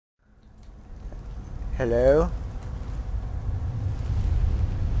Hello?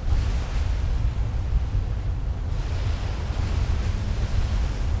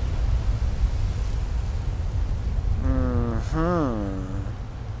 Mm-hmm.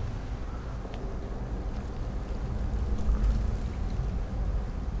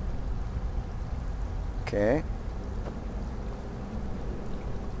 Okay.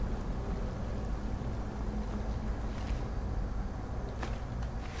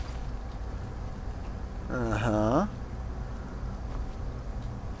 Uh-huh.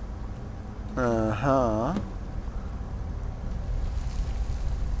 Uh-huh.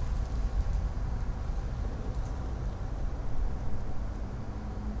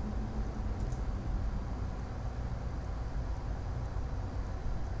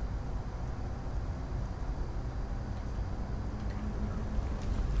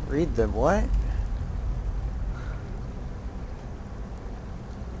 Read the what?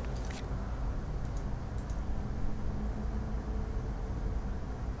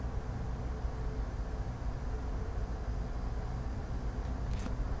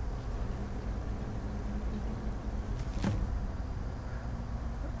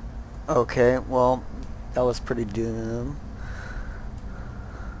 Okay, well, that was pretty dumb.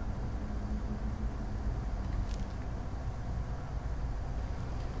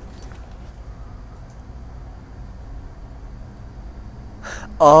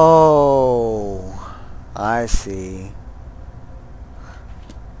 Oh, I see.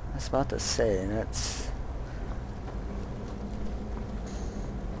 I was about to say, that's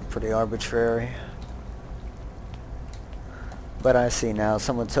pretty arbitrary. But I see now,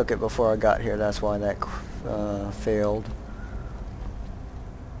 someone took it before I got here, that's why that failed.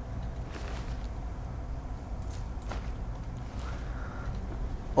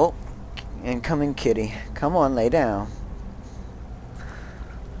 Oh, incoming kitty. Come on, lay down.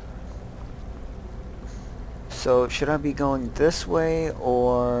 So, should I be going this way,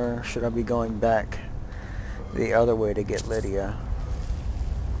 or should I be going back the other way to get Lydia?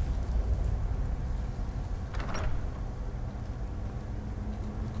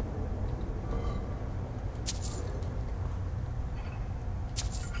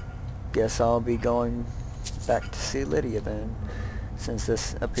 Guess I'll be going back to see Lydia then, since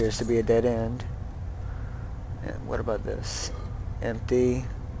this appears to be a dead end. And what about this? Empty,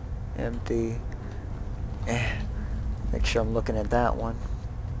 empty. Make sure I'm looking at that one.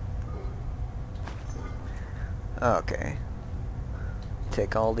 Okay.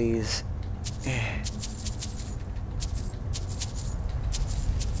 Take all these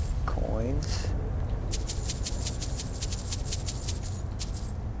coins.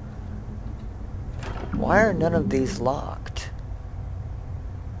 Why are none of these locked?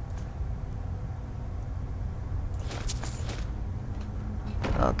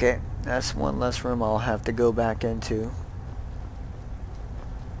 Okay, that's one less room I'll have to go back into.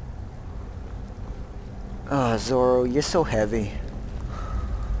 Oh, Zoro, you're so heavy.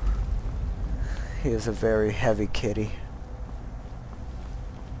 He is a very heavy kitty.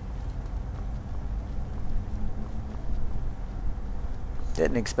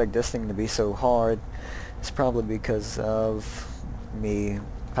 Didn't expect this thing to be so hard. It's probably because of me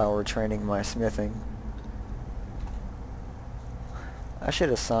power training my smithing. I should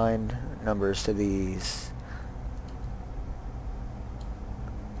assign numbers to these.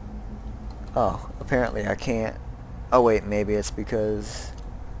 Oh, apparently I can't. Oh wait, maybe it's because...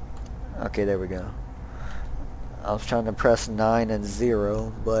 Okay, there we go. I was trying to press 9 and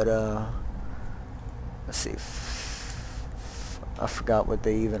 0, but let's see. I forgot what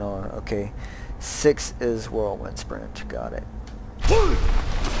they even are. Okay, 6 is whirlwind sprint. Got it.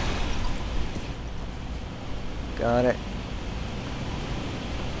 Got it.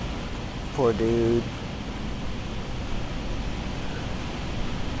 Poor dude.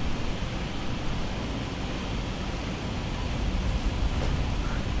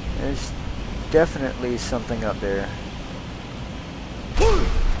 There's definitely something up there.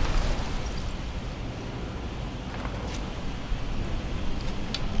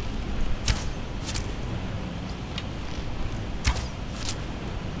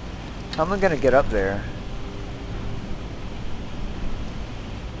 How am I gonna get up there?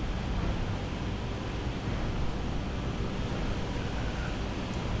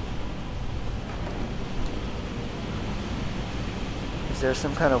 Is there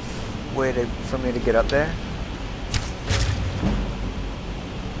some kind of way for me to get up there?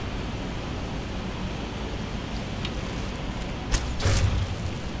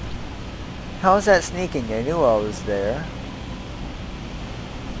 How is that sneaking? I knew I was there.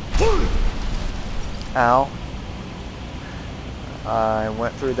 Ow. I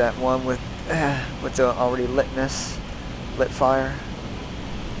went through that one with the already lit fire.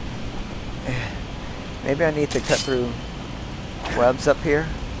 Maybe I need to cut through webs up here.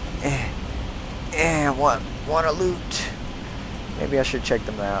 Want to loot. Maybe I should check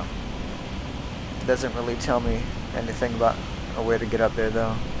the map. It doesn't really tell me anything about a way to get up there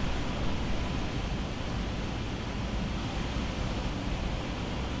though.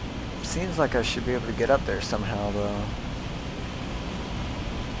 Seems like I should be able to get up there somehow though.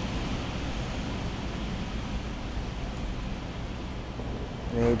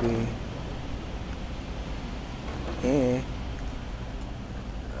 Maybe.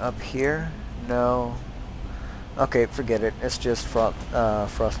 Up here? No. Okay, forget it. It's just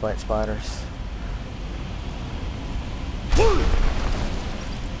frostbite spiders.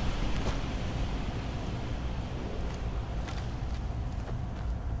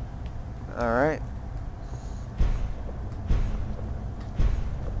 Alright.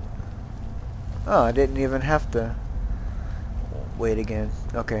 Oh, I didn't even have to wait again.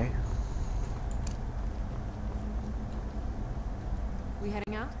 Okay. We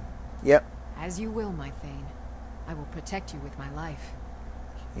heading out? Yep. As you will, my Thane. I will protect you with my life.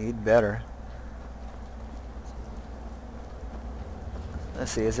 You'd better.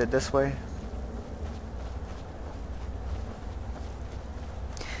 Let's see, is it this way?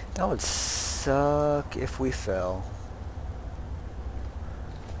 That would suck if we fell.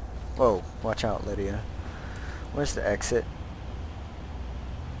 Whoa, watch out, Lydia. Where's the exit?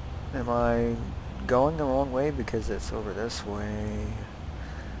 Am I going the wrong way because it's over this way?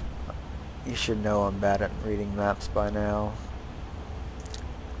 You should know I'm bad at reading maps by now.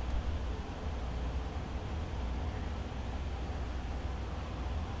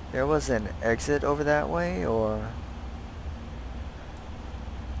 There was an exit over that way, or...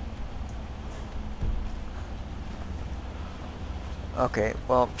 Okay,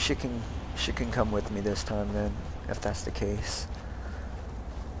 well, she can come with me this time then, if that's the case.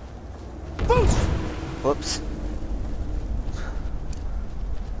 Whoops.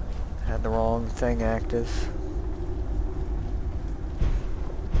 Had the wrong thing active.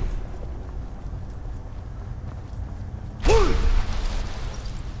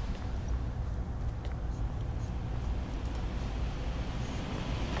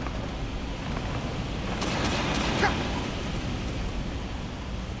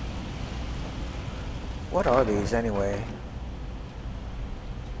 What are these anyway?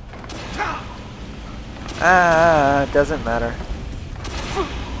 It doesn't matter.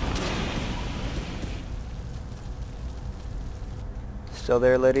 Still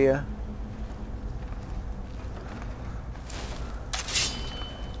there, Lydia?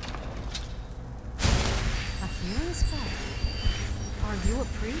 A healing spell? Are you a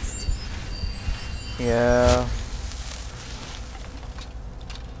priest? Yeah.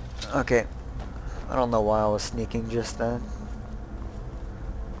 Okay. I don't know why I was sneaking just then.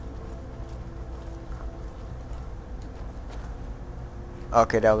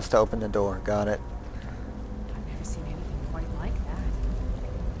 Okay, that was to open the door. Got it. I've never seen anything quite like that.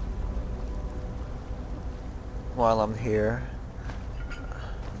 While I'm here,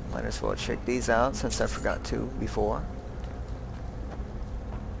 might as well check these out since I forgot to before.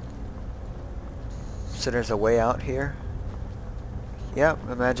 So there's a way out here? Yep,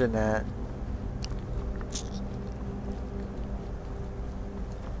 imagine that.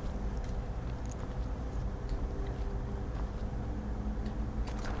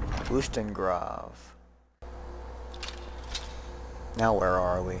 Woostengrove. Now where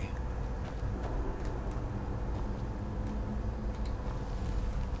are we?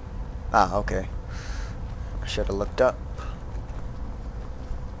 Ah, okay. I should have looked up.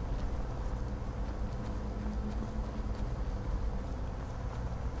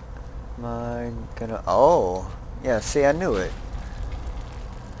 Am I gonna... Oh! Yeah, see, I knew it.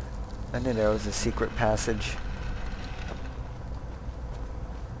 I knew there was a secret passage.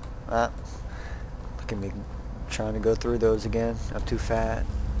 Look at me trying to go through those again. I'm too fat.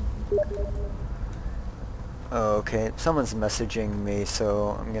 Oh, okay, someone's messaging me,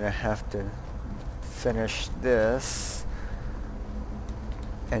 so I'm gonna have to finish this.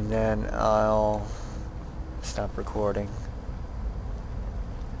 And then I'll stop recording.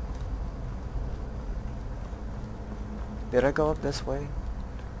 Did I go up this way?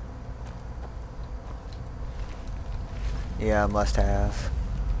 Yeah, I must have.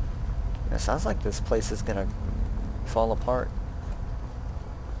 It sounds like this place is gonna fall apart.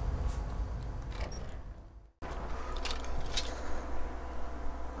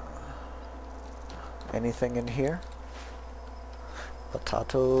 Anything in here?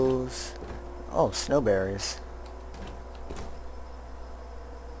 Potatoes. Oh, snowberries.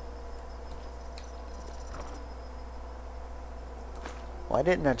 Why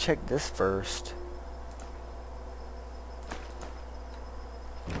didn't I check this first?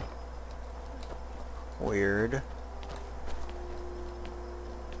 Weird.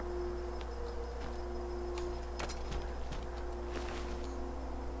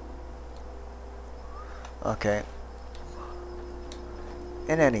 Okay.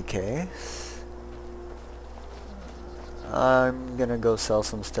 In any case, I'm gonna go sell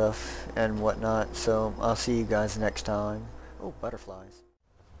some stuff and whatnot, so I'll see you guys next time. Oh, butterflies.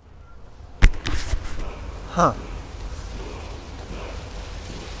 Huh.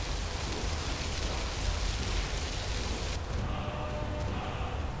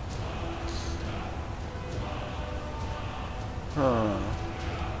 Huh.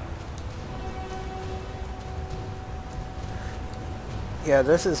 Yeah,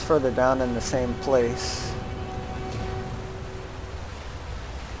 this is further down in the same place.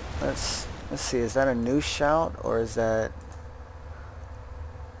 Let's see, is that a new shout or is that...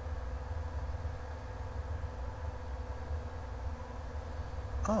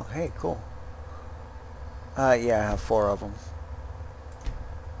 Oh, hey, cool. Yeah, I have 4 of them.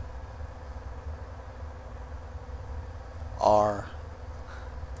 R.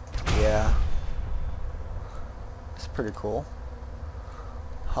 Yeah. It's pretty cool.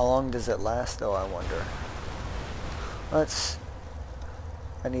 How long does it last though, I wonder?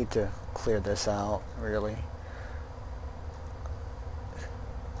 I need to clear this out, really.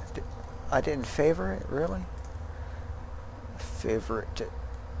 I didn't favor it, really? Favorite it.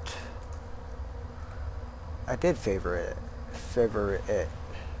 I did favor it. Favorite it.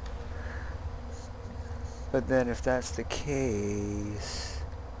 But then if that's the case...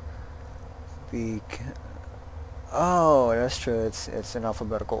 Oh, that's true. It's in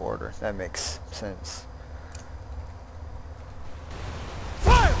alphabetical order. That makes sense.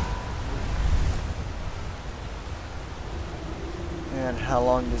 Fire! And how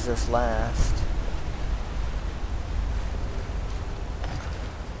long does this last?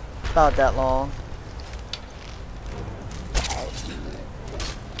 About that long.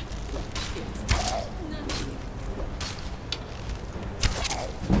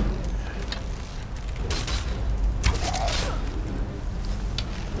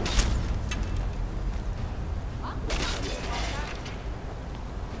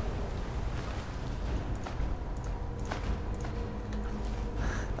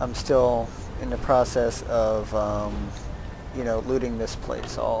 I'm still in the process of, you know, looting this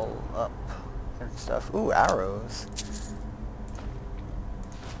place all up and stuff. Ooh, arrows.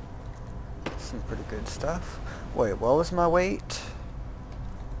 Some pretty good stuff. Wait, what was my weight?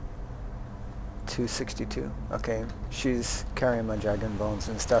 262. Okay, she's carrying my dragon bones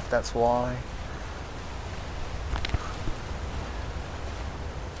and stuff, that's why.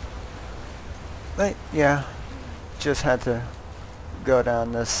 But, yeah, just had to go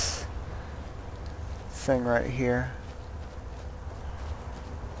down this thing right here.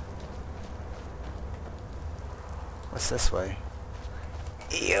 What's this way?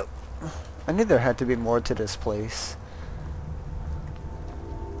 Yep. I knew there had to be more to this place.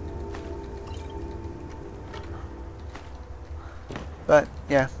 But,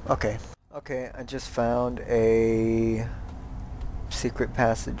 yeah, okay. Okay, I just found a secret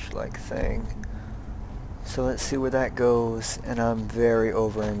passage-like thing. So let's see where that goes, and I'm very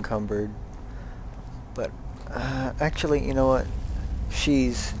over encumbered. But actually, you know what?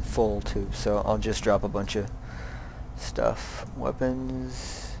 She's full too, so I'll just drop a bunch of stuff.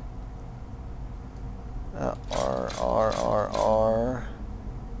 Weapons. R, R, R, R.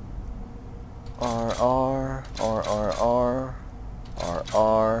 R, R, R, R, R. R,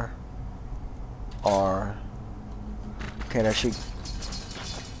 R. R. Okay, that should...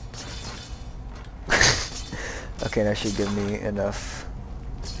 Okay, that should give me enough.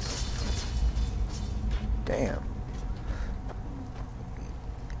 Damn.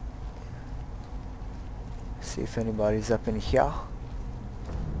 See if anybody's up in here.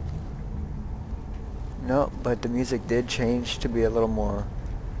 No, but the music did change to be a little more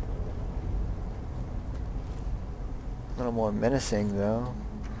menacing though.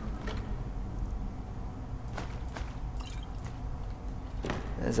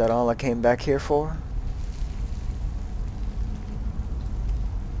 Is that all I came back here for?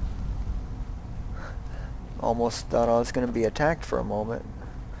 Almost thought I was going to be attacked for a moment.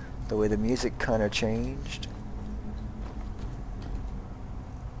 The way the music kind of changed.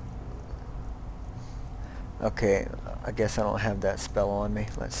 Okay, I guess I don't have that spell on me.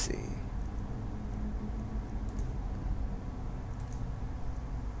 Let's see.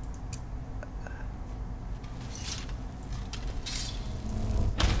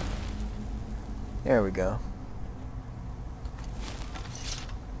 There we go.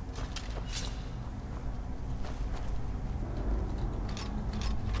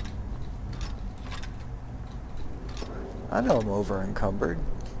 I know I'm over encumbered.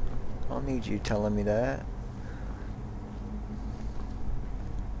 I don't need you telling me that.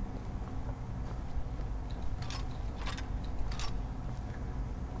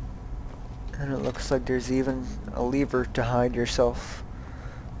 And it looks like there's even a lever to hide yourself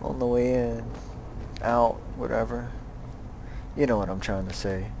on the way in, out, whatever. You know what I'm trying to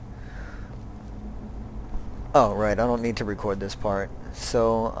say. Oh, right, I don't need to record this part.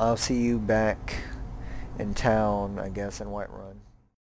 So, I'll see you back in town, I guess, in Whiterun.